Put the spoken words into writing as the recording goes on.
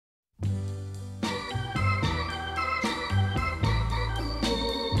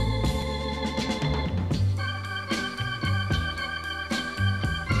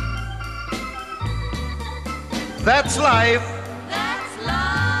That's life. That's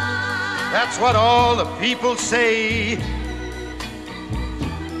life. That's what all the people say.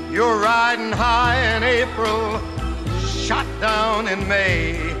 You're riding high in April, shot down in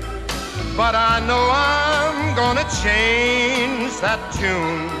May. But I know I'm gonna change that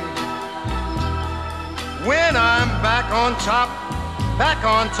tune when I'm back on top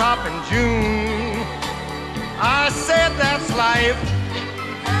in June. I said that's life.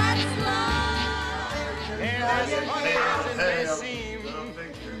 That's life. And as funny as it may seem,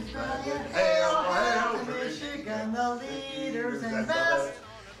 Hail to Michigan, the leaders and best.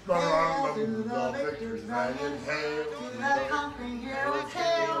 Hail to the victors, valiant, hail to the conquering heroes.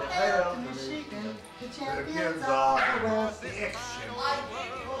 Hail, hail to Michigan, the champions of the West.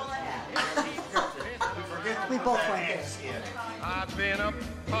 We both went there. I've been a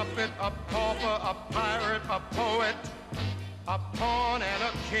puppet, a pauper, a pirate, a poet, a pawn and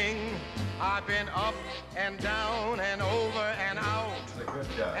a king. I've been up and down and over and out.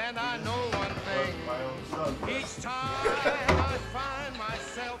 And I know one thing. Each time I find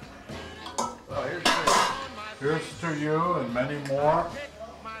myself. Here's to you and many more.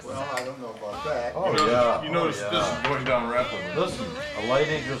 Well, I don't know about that. Oh, yeah. You notice this is going down rapidly. Listen, a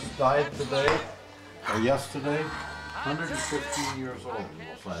lady just died today, or yesterday, 115 years old in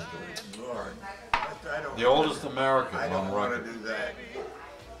Los Angeles. Lord, The oldest American I on don't want to record. do that.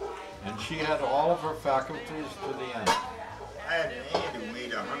 And she had all of her faculties to the end. I had an aunt who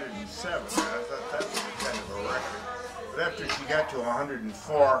weighed 107. I thought that was kind of a record. But after she got to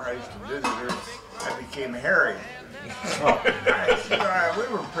 104, I used to visit her. I became hairy. We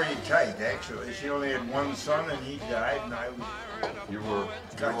were pretty tight, actually. She only had one son, and he died, and I was You were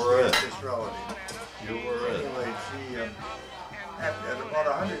it. this relative. You were it. Anyway, she, at about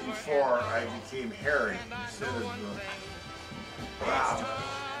 104, I became hairy instead of wow.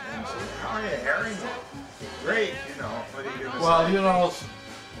 And she said, how are you, hairy? Great, you know. What are you gonna Well, say? you know,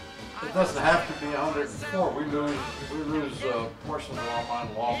 it doesn't have to be 104. We lose portions of our mind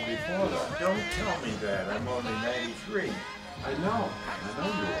long before that. Don't tell me that. I'm only 93. I know you are.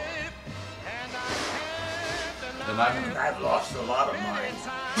 And I've lost a lot of mine.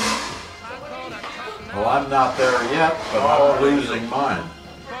 well, I'm not there yet, but I'm losing mine.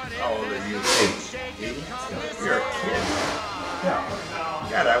 How old are you? 80? You're a kid. Yeah.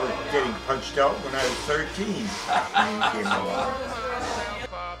 God, I was getting punched out when I was 13 when you came along.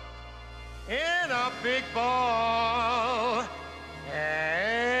 In a big ball,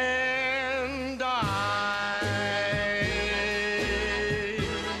 and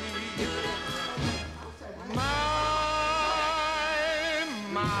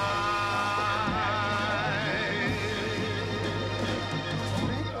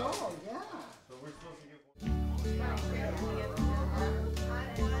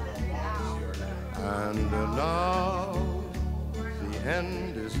And now the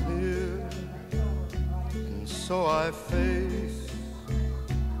end is near, and so I face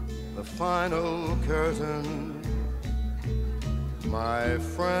the final curtain. My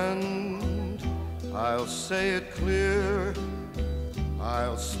friend, I'll say it clear,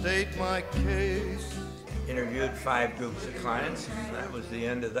 I'll state my case. Interviewed 5 groups of clients, and that was the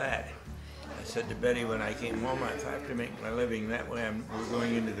end of that. I said to Betty when I came home, if I have to make my living that way, we're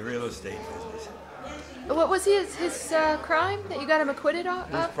going into the real estate business. What was his crime that you got him acquitted of?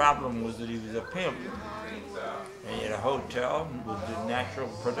 His problem was that he was a pimp, and he had a hotel with the natural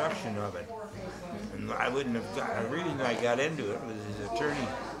production of it. And I wouldn't have got, the reason I got into it was his attorney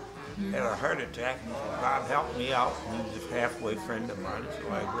had a heart attack, and Bob helped me out, and he was a halfway friend of mine, so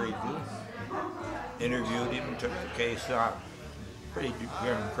I agreed to it. Interviewed him and took the case on. Pretty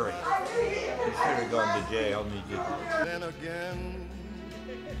grim crazy. He should have gone to jail, and he didn't. Then again,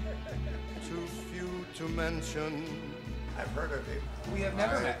 too few to mention. I've heard of him. We have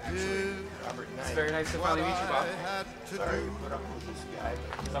never met, actually. Robert Knight. It's very nice to finally meet you, Bob. Sorry, put up with this guy.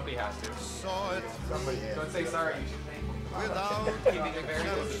 Somebody has to. Saw it Somebody has. Don't say sorry, you should thank without keeping it very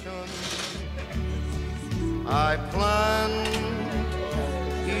busy. exemption. I planned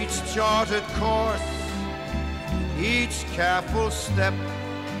each charted course, each careful step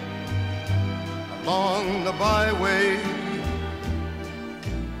along the byway,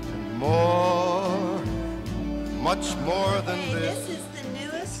 and more, much more than This this. is the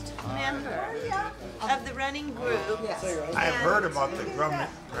newest member of the running group. I've heard about the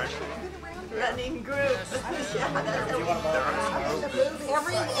Running group.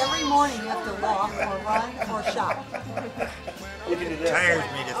 Every morning you have to walk or run or shop. It tires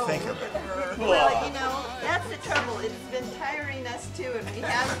me to think of it. Well, you know, that's the trouble. It's been tiring us too, and we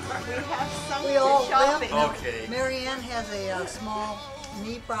have some We all shopping. Okay. Mary Ann has a small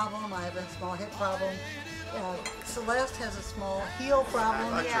knee problem. I have a small hip problem. Celeste has a small heel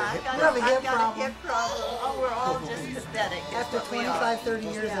problem. Yeah, You have a hip I've got a problem. hip problem. Oh, we're all just pathetic. is After what we are. 25, 30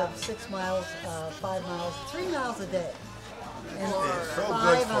 years of 6 miles, 5 miles, 3 miles a day. And It's so 5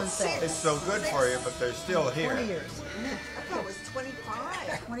 good on for Saturday. it's so good for you, but they're still 20 here. years. I thought it was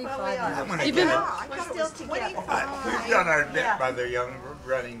 25. 25 Well, we are. I'm gonna You've been- get it. I thought it was 25. We've done our bit Yeah. by the young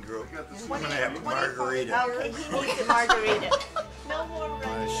running group. I'm gonna have a margarita. Okay, he needs a margarita. No more My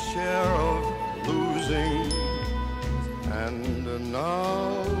running. share of losing, and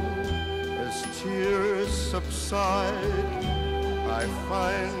now as tears subside, I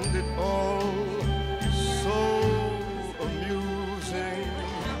find it all so amusing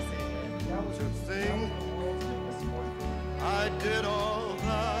to think I did all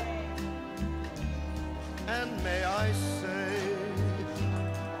that, and may I say,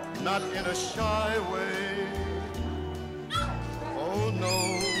 not in a shy way, oh no,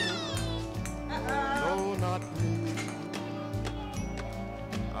 no, not me.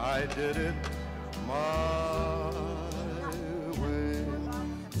 I did it my way.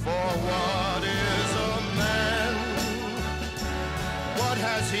 For what is a man? What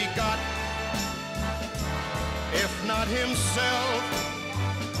has he got? If not himself,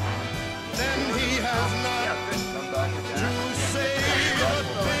 then he has not to say the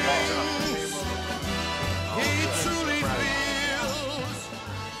things he truly feels.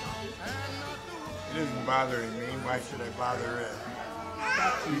 It isn't bothering me. Why should I bother it?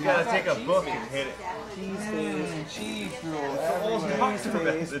 You gotta take a book and hit it. Cheese rolls. Almost talked about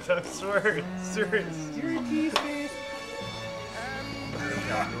it. I swear. Serious. You're a cheese face.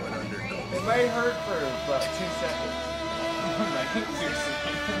 It might hurt for about 2 seconds. Right? Seriously.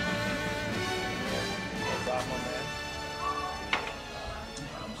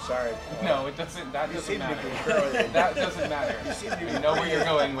 I'm sorry. No, it doesn't. That doesn't seem to matter. be fairly- That doesn't matter. I know where you're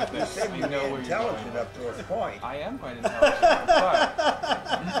going with this. You seem I to be know where you're intelligent going. up to a point. I am quite intelligent,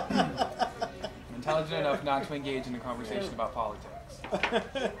 but intelligent enough not to engage in a conversation about politics.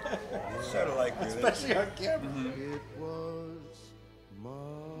 Sort of like religion. Especially on camera. It was my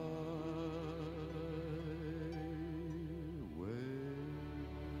way.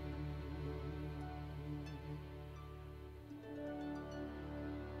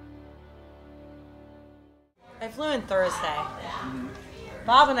 I flew in Thursday.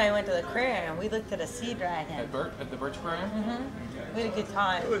 Bob and I went to the aquarium. We looked at a sea dragon. At the Birch Aquarium? We had a good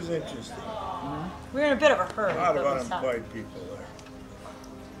time. It was interesting. We were in a bit of a hurry. A lot of but it was fun. unemployed people there.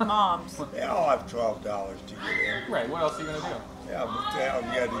 Moms. They all have $12 to get in. Right, what else are you going to do? Yeah, but you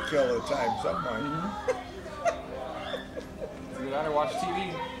got to kill the time somewhere. Either that or watch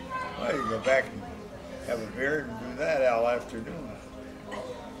TV. Well, you go back and have a beer and do that all afternoon.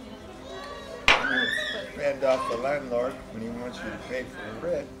 Fend off the landlord when he wants you to pay for the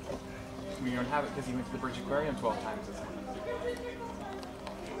rent. We don't have it because he went to the Birch Aquarium 12 times this month.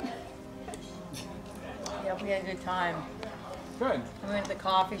 Yep, we had a good time. Good. We went to the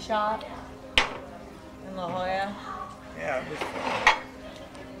coffee shop in La Jolla. Yeah, it was fun.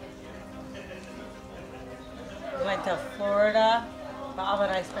 We went to Florida. Bob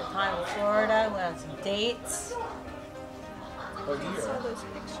and I spent time in Florida. We went on some dates. Oh,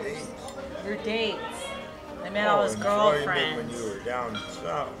 dear. Your dates. I met all his girlfriends. When you were down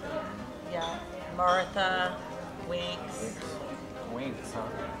south. Yeah. Martha, Winks. Winks, huh?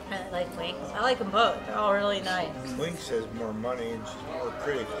 I like Winks. I like them both. They're all really nice. Winks has more money and she's more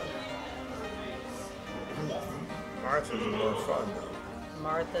critical. Martha's more fun though.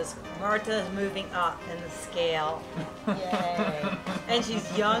 Martha's moving up in the scale. Yay. And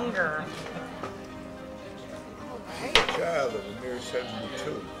she's younger. Child of a mere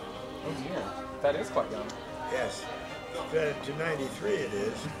 72. Oh dear. That is quite young. Yes. To 93 it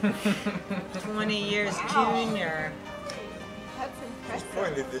is. 20 years junior. That's She's impressive.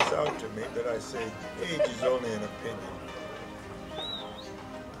 pointed this out to me, but I say age is only an opinion.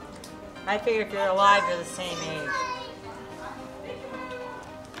 I figure if you're alive, you're the same age.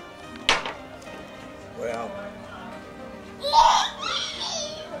 Well,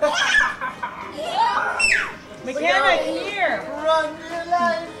 McKenna, come here. Run your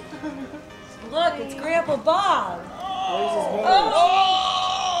life. Look, it's Grandpa Bob. Oh,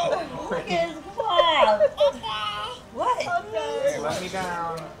 look at his Bob. What? Let me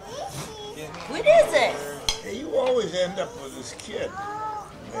down. What is it? hey, you always end up with this kid,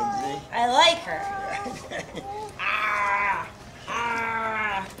 Lindsay. I like her.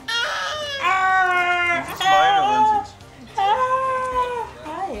 Is this mine or Lindsay's?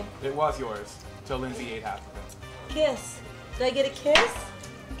 Hi. It was yours, till Lindsay ate half of it. Kiss. Did I get a kiss?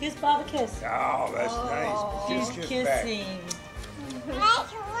 Kiss Bob a kiss. Oh, that's nice. But She's just kiss back. kissing.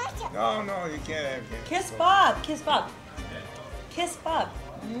 No, no, you can't have candy. Kiss Bob. Kiss Bob. Kiss Bob.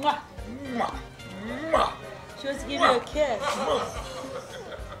 Mwah. Mwah. Mwah. She wants to give you a kiss.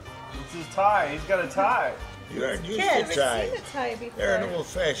 It's his tie. He's got a tie. You aren't used Kiss. to tie. I've seen a tie before. They're an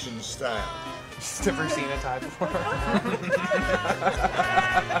old-fashioned style. Just never seen a tie before.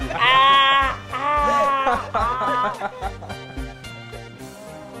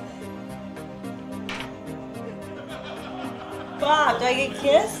 Bob, do I get a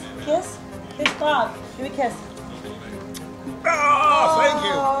kiss? Kiss? Kiss Bob. Give me a kiss. Oh, thank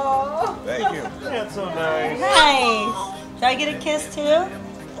you. Thank you. That's so nice. Nice. Do I get a kiss too?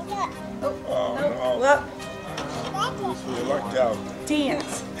 Oh, no. Well, You lucked out.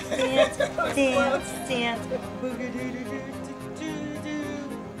 dance. Dance, dance, dance.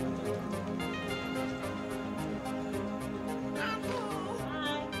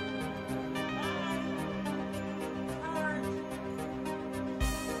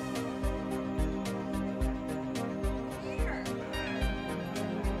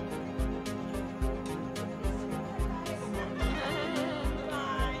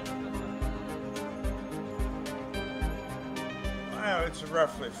 Well, it's a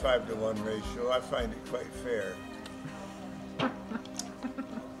roughly 5-to-1 ratio. I find it quite fair.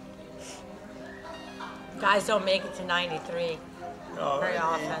 Guys don't make it to 93 very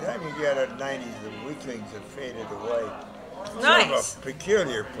often. By the time you get at 90s, the weaklings have faded away. It's Nice. sort of a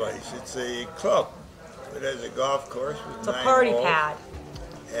peculiar place. It's a club that has a golf course with It's a 9 party holes. pad.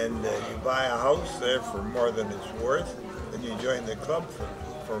 And you buy a house there for more than it's worth. Then you join the club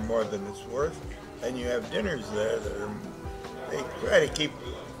for more than it's worth. And you have dinners there that are, they try to keep,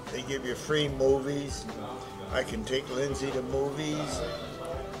 they give you free movies. I can take Lindsay to movies.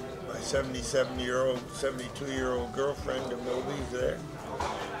 My 77-year-old, 72-year-old girlfriend to movies there.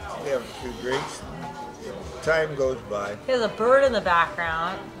 We have a few drinks. Time goes by. There's a bird in the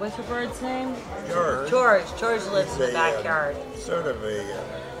background. What's your bird's name? George. George lives in the backyard. Sort of a,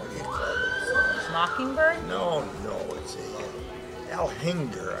 what do you call it? Mockingbird? No, it's a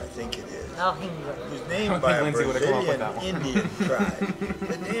Alhinger, I think it is. Alhinger. It was named by a Brazilian Indian tribe.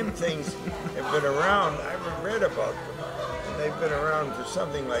 The damn things have been around. I've read about them. And they've been around for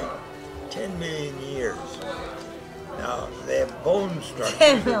something like 10 million years. Now, they have bone structures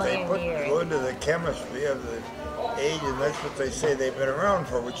 10 that they million go into the chemistry of the age, and that's what they say they've been around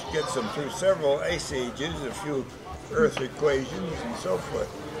for, which gets them through several ice ages, a few Earth equations, and so forth.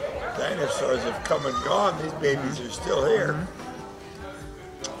 Dinosaurs have come and gone. These babies are still here.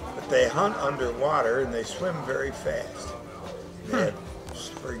 But they hunt underwater, and they swim very fast. They have,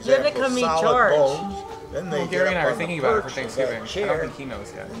 for example, solid George. bones. Then they Gary get and up I were on thinking the about it for perch of that Thanksgiving. I chair, don't think he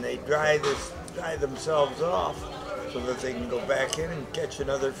knows yet. and they dry themselves off so that they can go back in and catch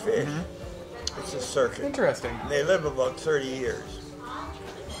another fish. It's a circuit. Interesting. And they live about 30 years.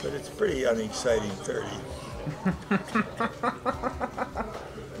 But it's pretty unexciting 30.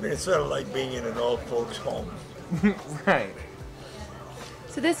 I mean, it's sort of like being in an old folks' home. Right.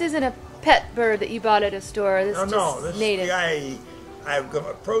 So this isn't a pet bird that you bought at a store. This is No, just this native. guy, I've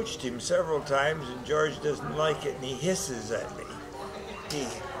approached him several times, and George doesn't like it, and he hisses at me. He,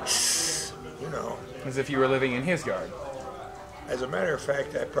 you know. As if you were living in his yard. As a matter of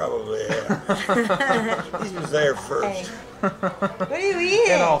fact, I probably am. He was there first. What are you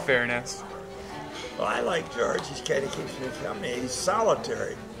eating? In all fairness. Well, I like George. He kind of keeps me company. He's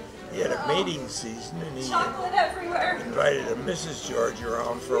solitary. He had a mating season, and he invited a Mrs. George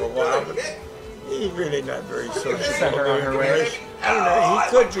around for a while, but he's really not very sociable. Sent her on her way. I don't know. He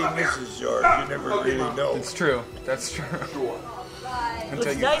could be Mrs. George. You never really know. It's true. That's true.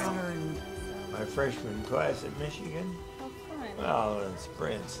 Until you My freshman class at Michigan. Well, it's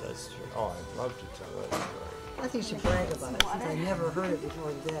Prince. That's true. Oh, I'd love to tell that story. I think you should brag about it since I never heard it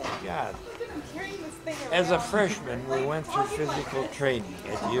before today. God. As a freshman, we went through physical training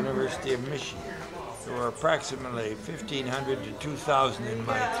at the University of Michigan. There were approximately 1,500 to 2,000 in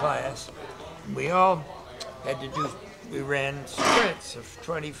my class. We all had to do, we ran sprints of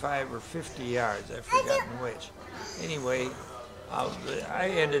 25 or 50 yards. I've forgotten which. Anyway, I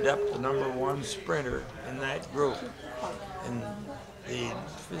ended up the #1 sprinter in that group. And the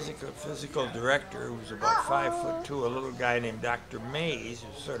physical director, who was about 5'2", a little guy named Dr. Mays,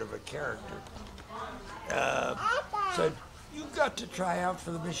 who's sort of a character, said, "You've got to try out for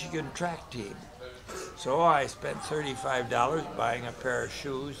the Michigan track team." So I spent $35 buying a pair of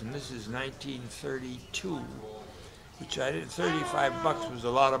shoes, and this is 1932, which I did. $35 was a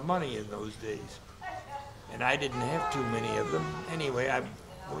lot of money in those days, and I didn't have too many of them. Anyway, I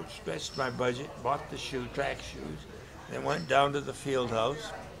stretched my budget, bought the track shoes. Then went down to the field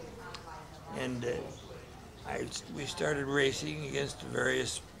house, and we started racing against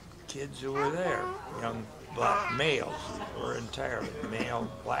various kids who were there, young black males, were entirely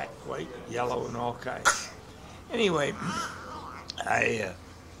male, black, white, yellow, and all kinds. Anyway, I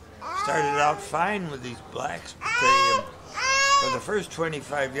started out fine with these blacks, but for the first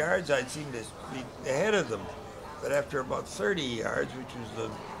 25 yards, I'd seem to be ahead of them. But after about 30 yards, which was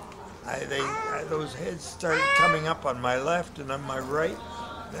those heads started coming up on my left and on my right,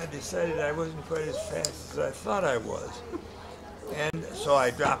 and I decided I wasn't quite as fast as I thought I was. And so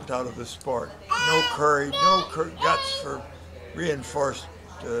I dropped out of the sport. No courage, no guts for reinforced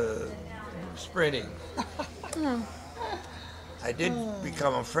sprinting. I did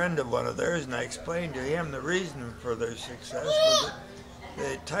become a friend of one of theirs, and I explained to him the reason for their success was that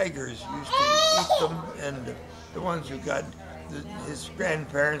the tigers used to eat them, and the ones who got his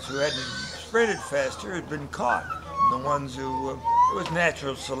grandparents who hadn't sprinted faster had been caught. And the ones who, it was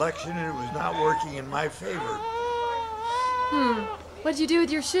natural selection, and it was not working in my favor. What'd you do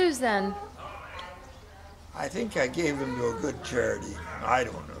with your shoes then? I think I gave them to a good charity. I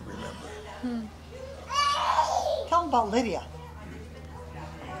don't remember. Tell them about Lydia.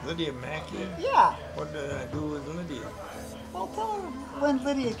 Lydia Mackey? Yeah. What did I do with Lydia? Well, tell her when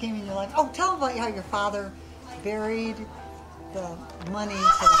Lydia came in your life. Oh, tell them about how your father buried the money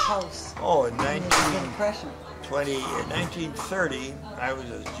to the house. Oh, in 1930, I was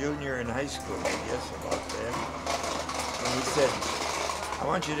a junior in high school, I guess, about then. And he said, I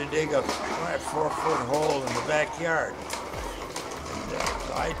want you to dig a 4-foot hole in the backyard. And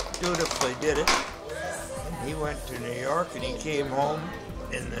so I dutifully did it. And he went to New York, and he came home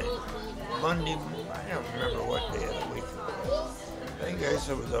in the Monday, I don't remember what day of the week it was. I guess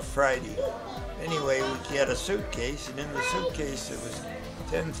it was a Friday. Anyway, we had a suitcase, and in the suitcase there was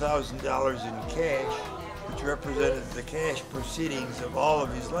 $10,000 in cash, which represented the cash proceedings of all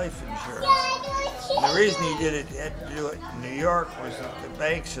of his life insurance. And the reason he had to do it in New York was that the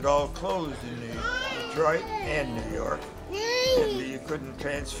banks had all closed in Detroit and New York, and you couldn't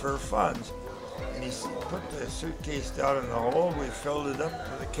transfer funds. And he put the suitcase down in the hole, we filled it up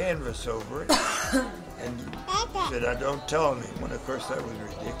with a canvas over it, and he said, don't tell anyone. Of course, that was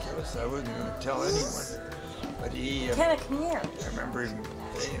ridiculous. I wasn't going to tell anyone. But he, I remember him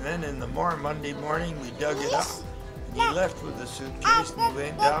saying, and then in the Monday morning, we dug it up, and he left with the suitcase, and he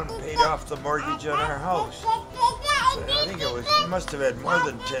went down and paid off the mortgage on our house. So I think he must have had more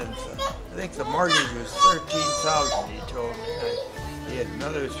than 10. I think the mortgage was $13,000, he told me. He had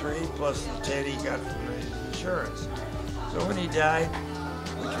another 3 plus the 10 he got from his insurance. So when he died,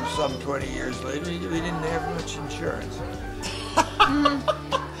 which was some 20 years later, we didn't have much insurance.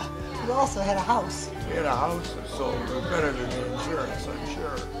 You also had a house. We had a house that sold better than the insurance, I'm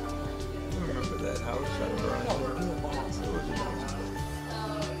sure. You remember that house? It was a nice place.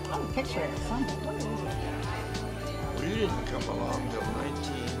 I have a picture of it somewhere. What is it? Well, you didn't come along till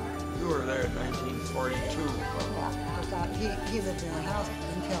you were there in 1942. He lived in a house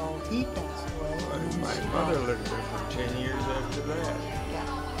until he passed away. My mother lived there for 10 years after that. Yeah.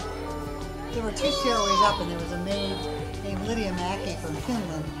 There were 2 stairways up, and there was a maid named Lydia Mackey from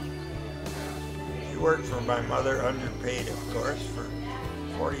Finland. She worked for my mother, underpaid, of course, for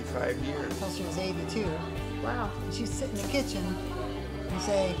 45 years. Until she was 82. Wow. And she'd sit in the kitchen and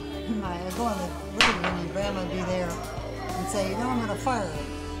say, I'd go in the living room and Grandma would be there and say, I'm going to fire her.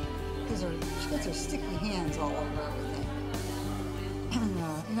 Because she gets her sticky hands all over everything. And,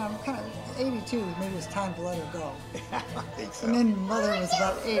 kind of 82, maybe it's time to let her go. I think so. And then Mother was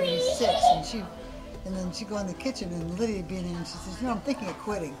about 86, and then she'd go in the kitchen, and Lydia would be in there, and she says, I'm thinking of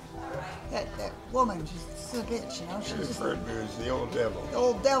quitting. That woman, she's a bitch, She referred to her as the old devil. The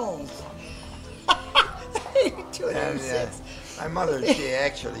old devils. 82 and 86. My mother and she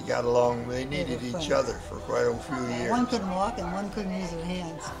actually got along. They needed each other for quite a few years. One couldn't walk, and one couldn't use her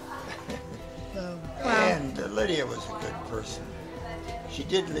hands. So, and Lydia was a good person. She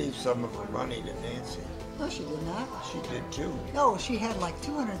did leave some of her money to Nancy. No, she did not. She did too. No, she had like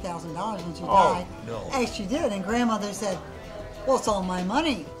 $200,000 when she died. No. Hey, she did, and Grandmother said, well, it's all my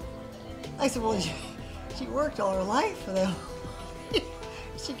money. I said, well, she worked all her life for them.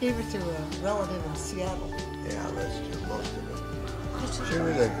 She gave it to a relative in Seattle. Yeah, that's true, most of it. She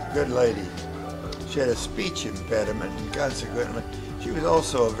was a good lady. She had a speech impediment, and consequently, she was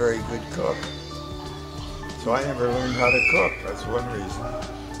also a very good cook. So I never learned how to cook. That's one reason.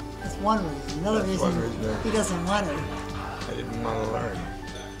 That's one reason. Another reason he doesn't want to. I didn't want to learn.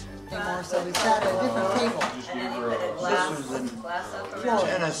 Anymore, so we sat at a different table. This was in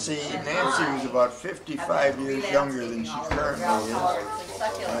Tennessee. Nancy was about 55 years younger than she currently is.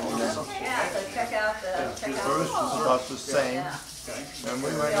 Bruce was about the same. And we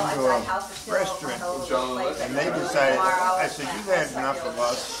went into a restaurant, and they decided, I said, you've had enough of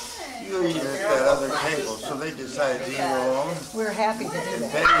us. you eat at that other table. So they decided to eat alone. We're happy to do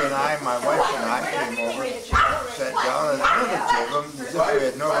that. Betty and I, my wife and I, came over, sat down at another table as if we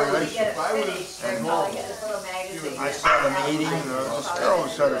had no relationship. And I saw them eating, and there was this girl,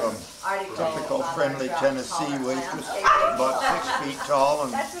 sort of a typical friendly Tennessee waitress, about 6 feet tall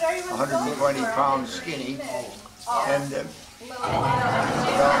and 120 pounds skinny. And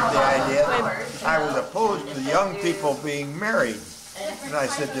developed the idea that I was opposed to young people being married. And I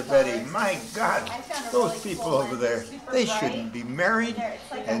said to Betty, my God, those people over there, they shouldn't be married,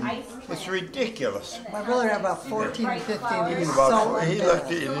 and it's ridiculous. My brother had about 14 or 15. He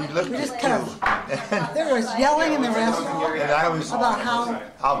looked at just kind of, there was yelling in the restaurant and I was about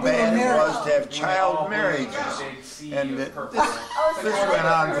how bad it was to have child marriages. And this went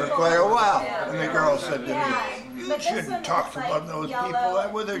on for quite a while. And the girl said to me, you shouldn't talk about those people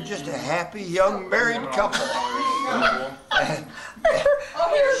that way. They're just a happy young married couple.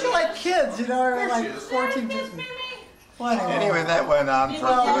 They're like kids, you know, or like 14, 15. Anyway, that went on for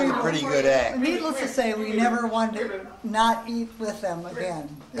a pretty good act. Needless to say, we never wanted to not eat with them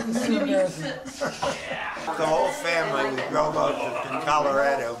again. It was too embarrassing. The whole family, we drove out to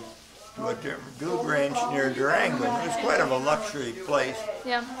Colorado to a dude ranch near Durango. It was quite of a luxury place.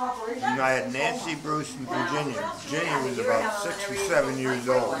 Yeah. And I had Nancy, Bruce, and Virginia. Virginia was about 6 or 7 years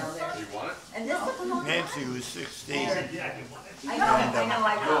old. Nancy was 16. I know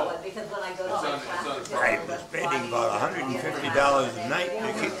I got one because when I go to my class, I was spending about $150 a night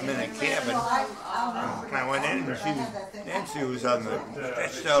to keep them in a cabin. I went in and Nancy was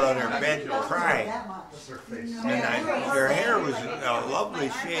stretched out on her bed crying. And her hair was a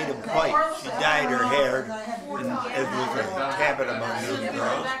lovely shade of white. She dyed her hair, as was a habit among young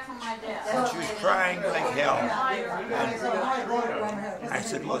girls. And she was crying like hell. And I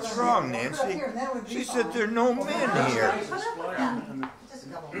said, what's wrong, Nancy? She said, there are no men here.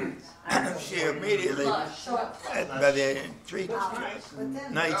 She immediately, by the 3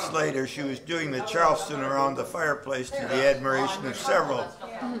 nights later, she was doing the Charleston around the fireplace to the admiration of several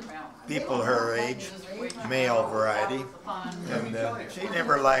people her age, male variety, and she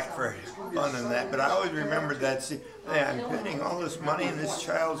never lacked for fun in that. But I always remembered that. See, hey, I'm spending all this money and this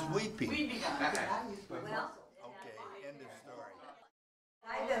child's weeping.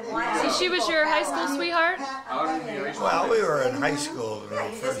 So she was your high school sweetheart? Well, we were in high school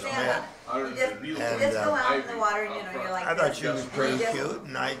when we first met. And I thought she was pretty cute,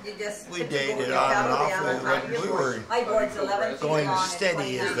 and we dated on and off. We were going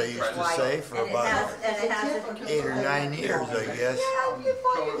steady, as they used to say, for about 8 or 9 years, I guess.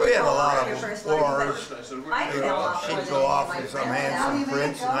 We had a lot of wars. She'd go off with some handsome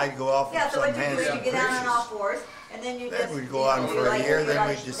prince, and I'd go off with some handsome princess. Then we'd go on for a year, then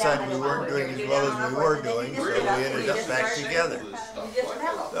we'd decide we weren't doing as well as we were doing, so we ended up back together.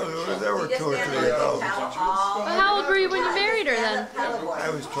 So there were 2 or 3 of those. Well, how old were you when you married her then? I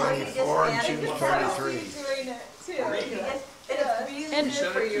was 24 and she was 23. And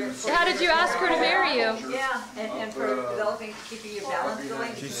how did you ask her to marry you? Yeah, and for developing, keeping your balance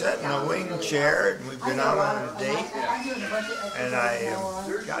going. She sat in a wing chair, and we'd been out on a date, and I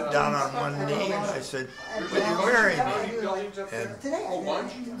got down on one knee, and I said, will you marry me? And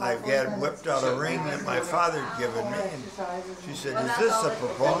I got whipped out a ring that my father had given me, and she said, is this a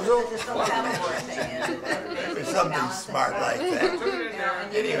proposal? Or something smart like that.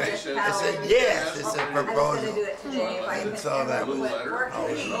 Anyway, I said, yes, it's a proposal. And so that was how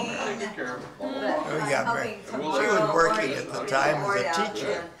we got married. She was working at the time as a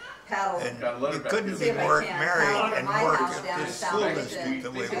teacher. And you couldn't be married and work at this school district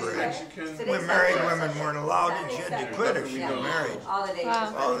that we were in. When married women weren't allowed, and she had to quit if she was married.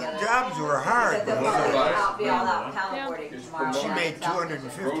 Well, the jobs were hard. She made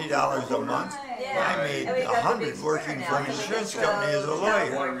 $250 a month. I made $100 working for an insurance company as a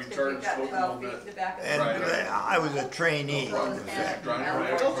lawyer. And I was a trainee, in fact.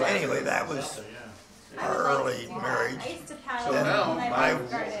 Anyway, that was our early marriage. Then I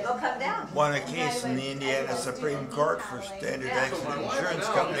won a case in the Indiana Supreme Court for Standard Accident Insurance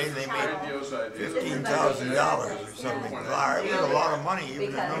Company, and they made $15,000 or something. It was a lot of money even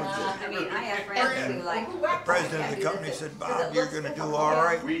in those days. And the president of the company said, Bob, you're going to do all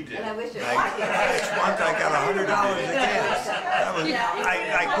right. Next month I got $100 a case.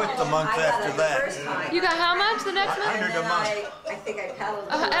 I quit the month after that. You got how much the next month? $100 a month.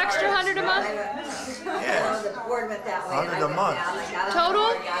 Extra $100 a month? Yes. $100 a month.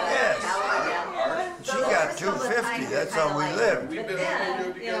 Total? Yes. She got $250. That's how we lived.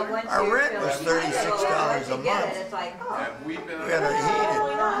 Our rent was $36 a month. We had a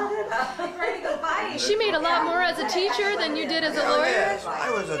heated. She made a lot more as a teacher than you did as a lawyer? Yes,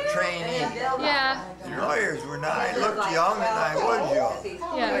 I was a trainee. Yeah. Lawyers were not. I looked young and I was young.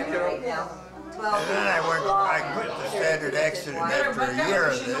 Yeah. And then I quit the Standard Accident after a year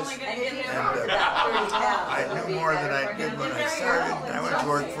of this, and I knew more than I did when I started. And I went to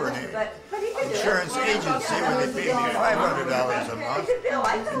work for an insurance agency where they paid me $500 a month,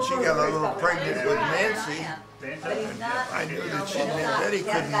 and she got a little pregnant with Nancy. And I knew that Betty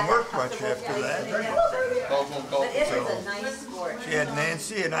couldn't work much after that. So she had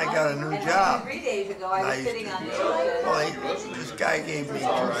Nancy and I got a new job. This guy gave me 2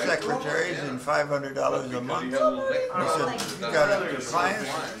 secretaries and $500 a month. He said, you got clients,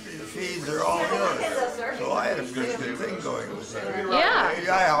 fees are all yours. So I had a pretty good thing going with that.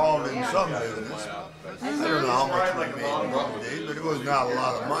 Yeah. I hauled in some business. I don't know how much we made in those days, but it was not a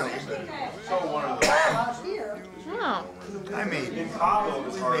lot of money. Oh. I mean, we made out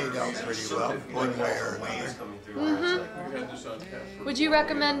pretty well, one way or another. Would you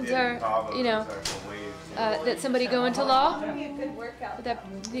recommend, that somebody go into law? Would that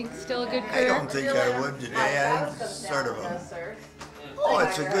be still a good career? I don't think I would today. I'm sort of a... Oh,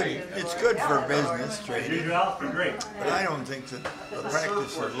 it's good for business trading. But I don't think that the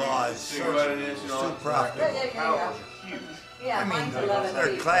practice of law is too profitable. I mean,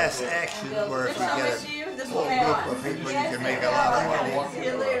 there are class actions where if you get a whole group of people, you can make a lot of money.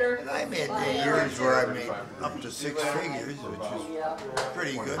 And I made years where I made up to 6 figures, which is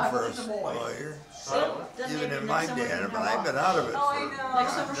pretty good for a lawyer, even in my day. But I've been out of it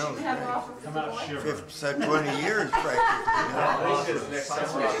for 20 years practically.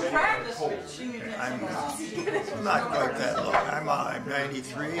 I'm not quite that long. I'm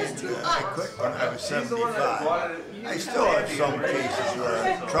 93 and I quit when I was 75. I still have some cases where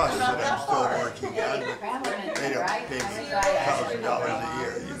I trust that I'm still working on, but they don't pay me $1,000 a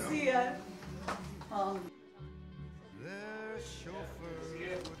year, you know.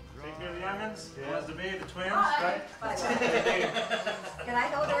 Take care of the youngins. As to be the twins, right? Can I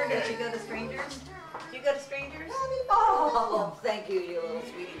go there? Did you go to Strangers? Did you go to Strangers? Oh, thank you, you little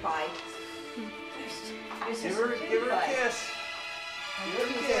sweetie pie. Give her a kiss. Give her a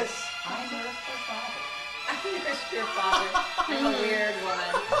kiss. I nursed her father. I nursed your father. I'm a weird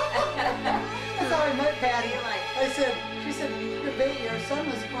one. That's how I met Patty. She said, your son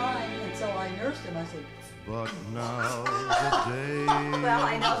was crying, and so I nursed him. I said, but now the day. Well,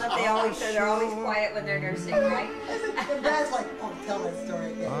 I know that they're always quiet when they're nursing, right? And Dad's like, oh, tell that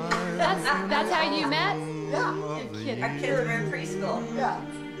story again. That's how you met? Yeah. You're kidding. Our kids were in preschool. Yeah.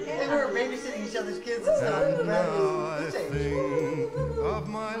 And we were babysitting each other's kids and stuff. And Brad was Of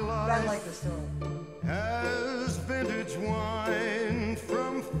my life. Brad liked the story. As vintage wine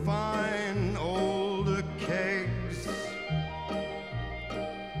from fine old kegs,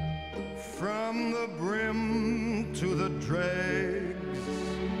 from the brim to the dregs,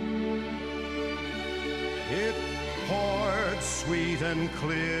 it poured sweet and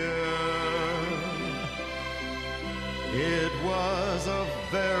clear. It was a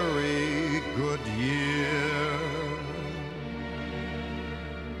very good year.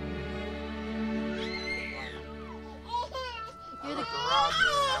 I look around me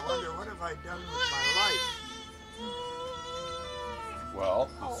and I wonder, what have I done with my life? Well,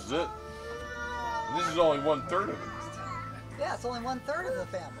 this is it. And this is only 1/3 of it. Yeah, it's only 1/3 of the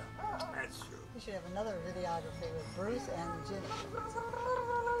family. That's true. We should have another videography with Bruce and Ginny.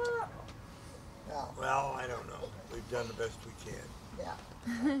 Yeah. Well, I don't know. We've done the best we can. Yeah.